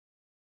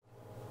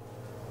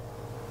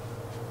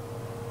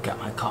Got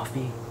my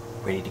coffee,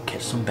 ready to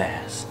catch some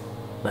bass.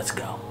 Let's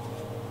go.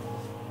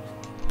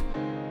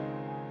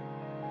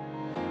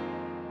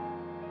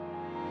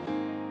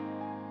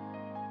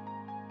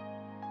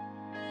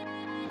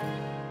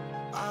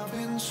 I've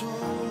been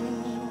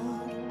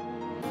told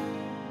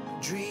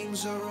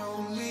dreams are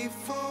only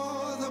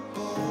for the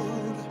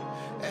bold,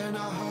 and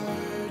I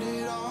heard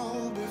it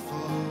all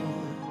before.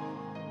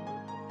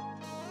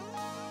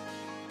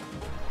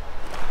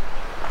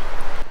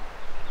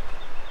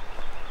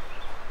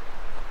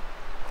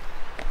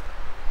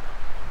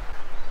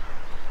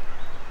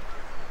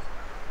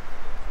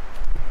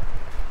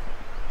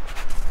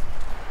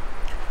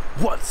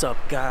 What's up,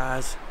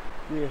 guys?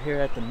 We are here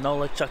at the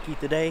Nolichucky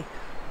today,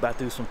 about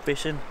to do some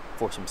fishing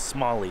for some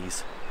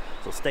smallies.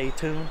 So stay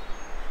tuned,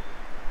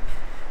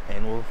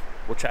 and we'll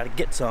try to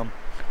get some,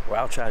 or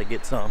I'll try to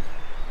get some.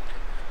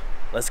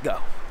 Let's go.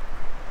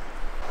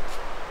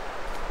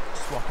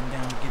 Just walking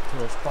down to get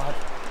to a spot.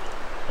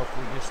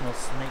 Hopefully there's no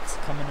snakes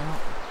coming out.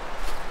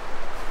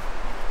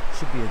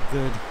 Should be a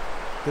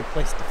good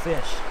place to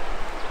fish.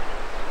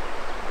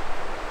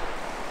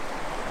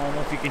 I don't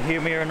know if you can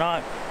hear me or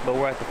not, but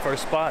we're at the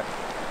first spot.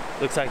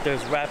 Looks like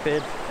there's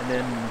rapid, and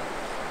then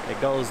it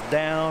goes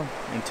down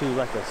into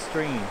like a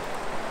stream.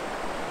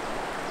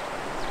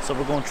 So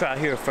we're gonna try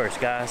here first,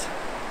 guys.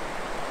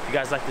 If you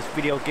guys like this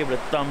video, give it a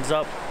thumbs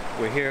up.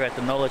 We're here at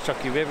the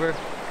Nolichucky River.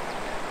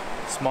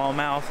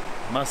 Smallmouth,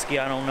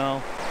 muskie, I don't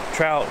know.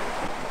 Trout,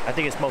 I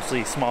think it's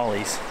mostly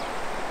smallies.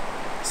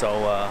 So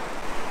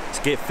let's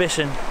get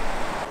fishing.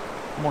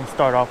 I'm gonna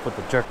start off with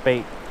the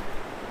jerkbait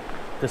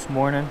this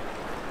morning.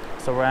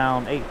 It's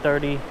around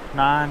 8:30,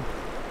 9.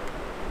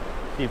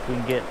 See if we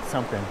can get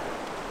something.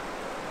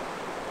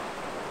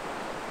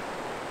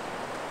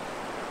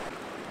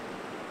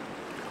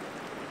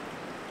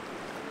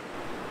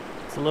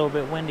 It's a little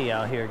bit windy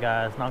out here,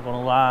 guys, not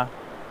gonna lie.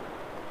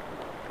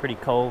 Pretty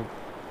cold,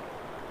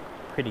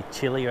 pretty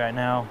chilly right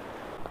now.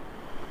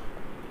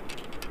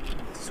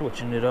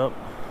 Switching it up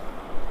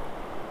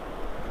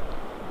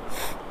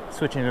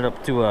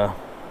to a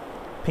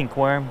pink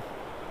worm.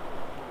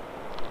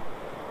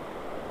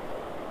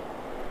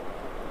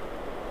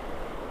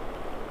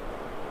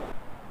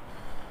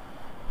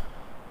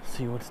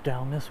 See what's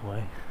down this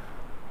way.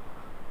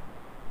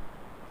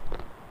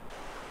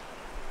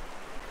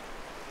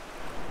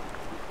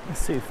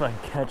 Let's see if I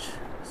can catch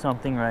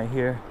something right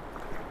here.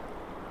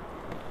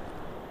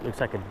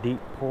 Looks like a deep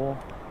pool.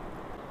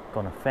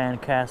 Gonna fan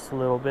cast a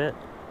little bit.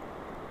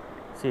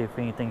 See if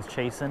anything's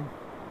chasing.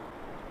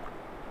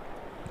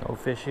 No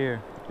fish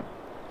here.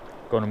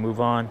 Gonna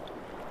move on.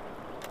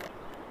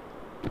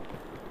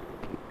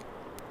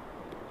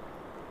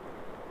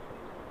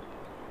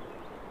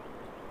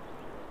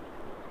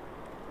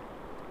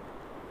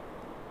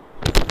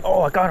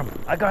 Oh, I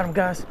got him,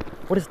 guys.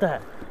 What is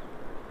that?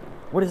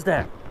 What is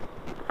that?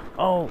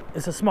 Oh,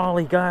 it's a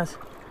smallie, guys.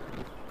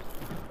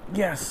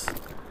 Yes,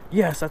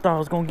 I thought I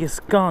was gonna get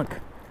skunk.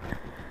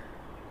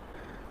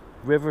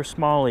 River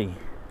smallie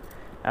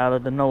out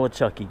of the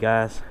Nolichucky,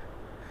 guys.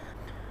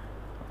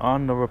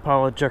 On the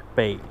Rapala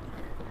jerkbait.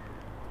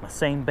 My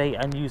same bait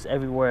I use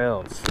everywhere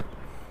else.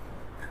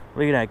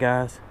 Look at that,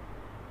 guys.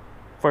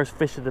 First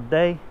fish of the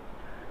day.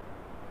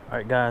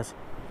 Alright, guys.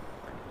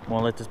 I'm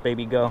gonna let this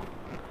baby go.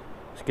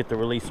 Let's get the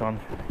release on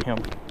him.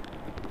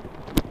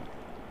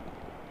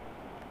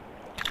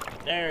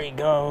 There he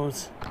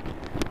goes.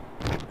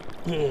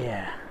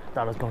 Yeah,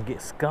 thought I was gonna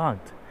get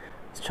skunked.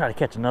 Let's try to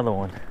catch another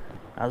one.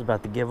 I was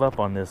about to give up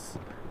on this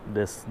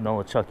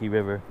Nolichucky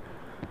River.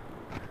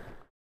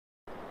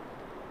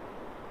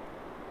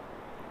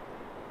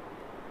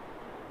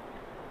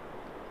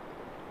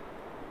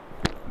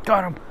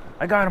 Got him!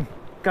 I got him!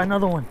 Got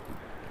another one.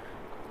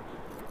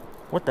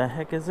 What the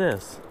heck is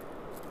this?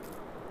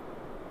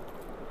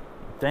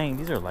 Dang,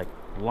 these are like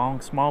long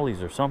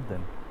smallies or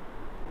something.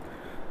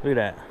 Look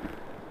at that.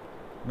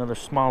 Another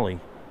smallie.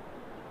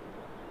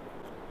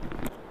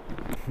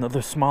 Another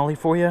smallie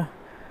for you.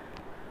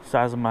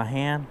 Size of my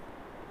hand.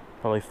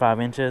 Probably 5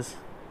 inches.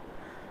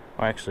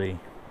 Or actually,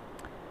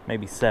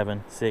 maybe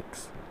 7,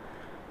 6.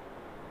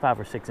 5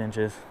 or 6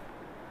 inches.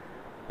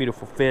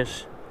 Beautiful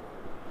fish.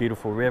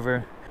 Beautiful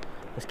river.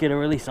 Let's get a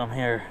release on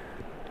here.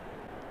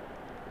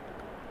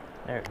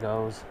 There it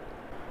goes.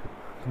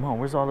 Come on,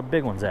 where's all the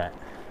big ones at?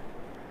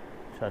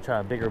 Should I try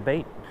a bigger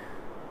bait?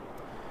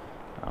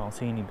 I don't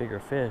see any bigger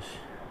fish.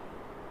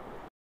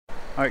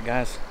 Alright,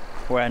 guys,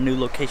 we're at a new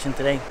location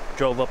today.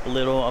 Drove up a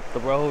little up the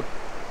road.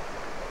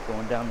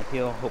 Going down the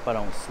hill. Hope I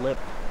don't slip.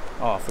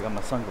 Oh, I forgot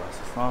my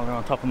sunglasses. Oh, they're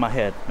on top of my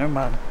head. Never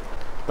mind.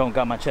 Don't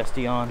got my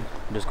chesty on.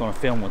 I'm just going to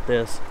film with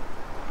this.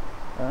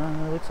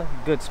 Looks like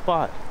a good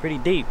spot. Pretty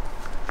deep.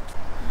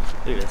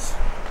 Look at this.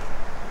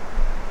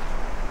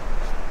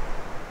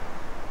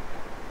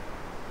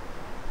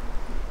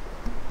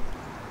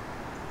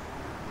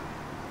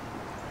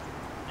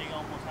 They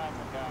almost have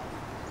one, guys.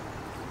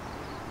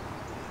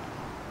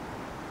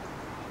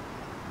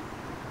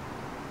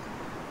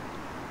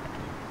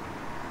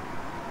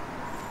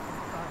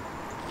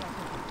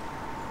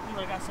 Ooh,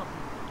 I got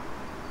something.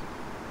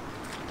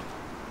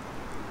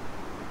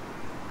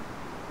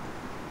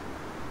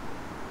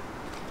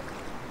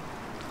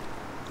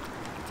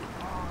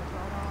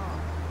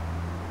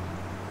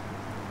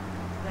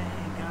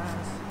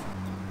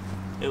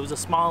 was a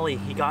smallie.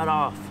 He got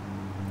off.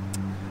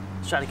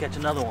 Let's try to catch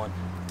another one.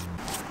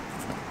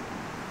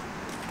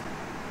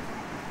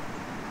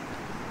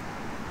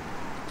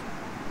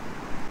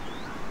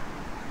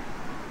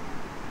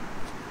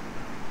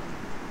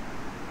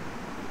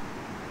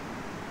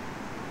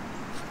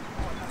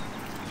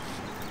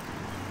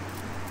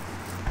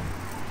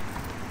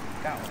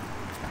 Got one.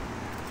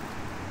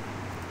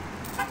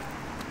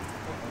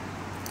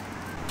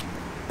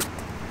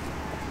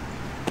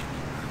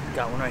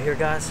 Got one right here,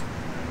 guys.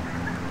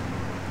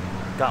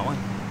 Got one.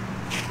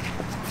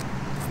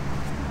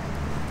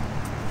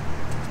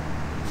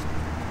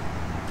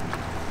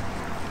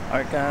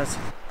 Alright guys,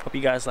 hope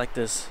you guys like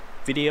this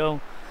video.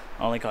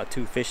 I only caught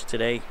 2 fish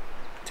today,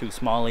 2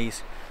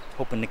 smallies.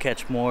 Hoping to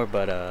catch more,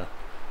 but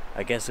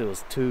I guess it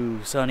was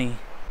too sunny.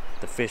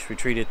 The fish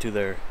retreated to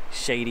their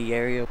shady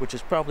area, which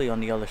is probably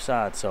on the other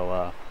side.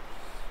 So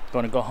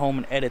gonna go home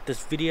and edit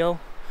this video,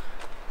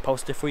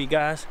 post it for you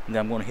guys, and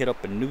then I'm gonna hit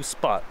up a new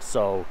spot.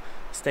 So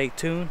stay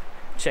tuned,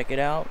 check it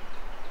out.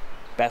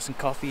 Bass and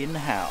Coffee in the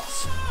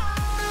house.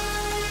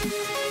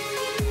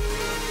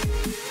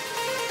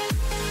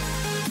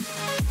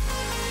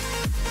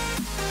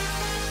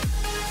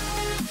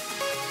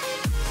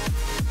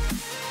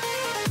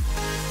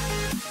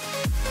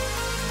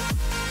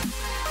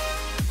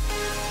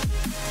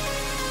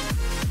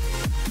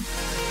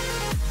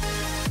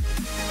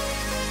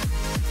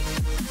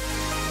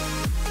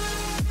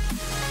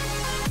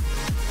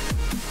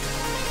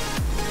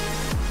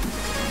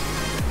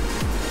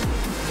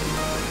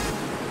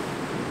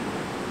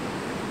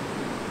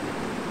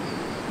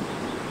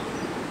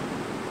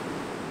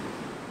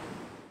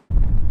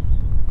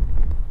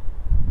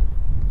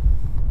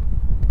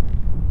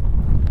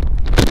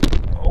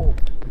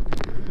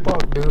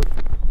 Dude,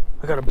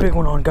 I got a big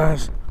one on,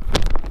 guys.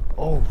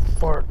 Oh,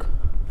 fuck.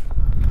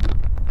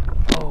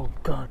 Oh,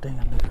 god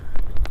damn, dude.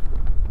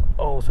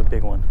 Oh, it's a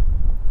big one.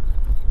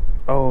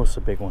 Oh, it's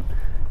a big one.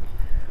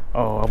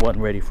 Oh, I wasn't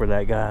ready for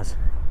that, guys.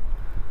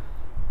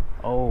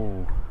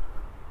 Oh.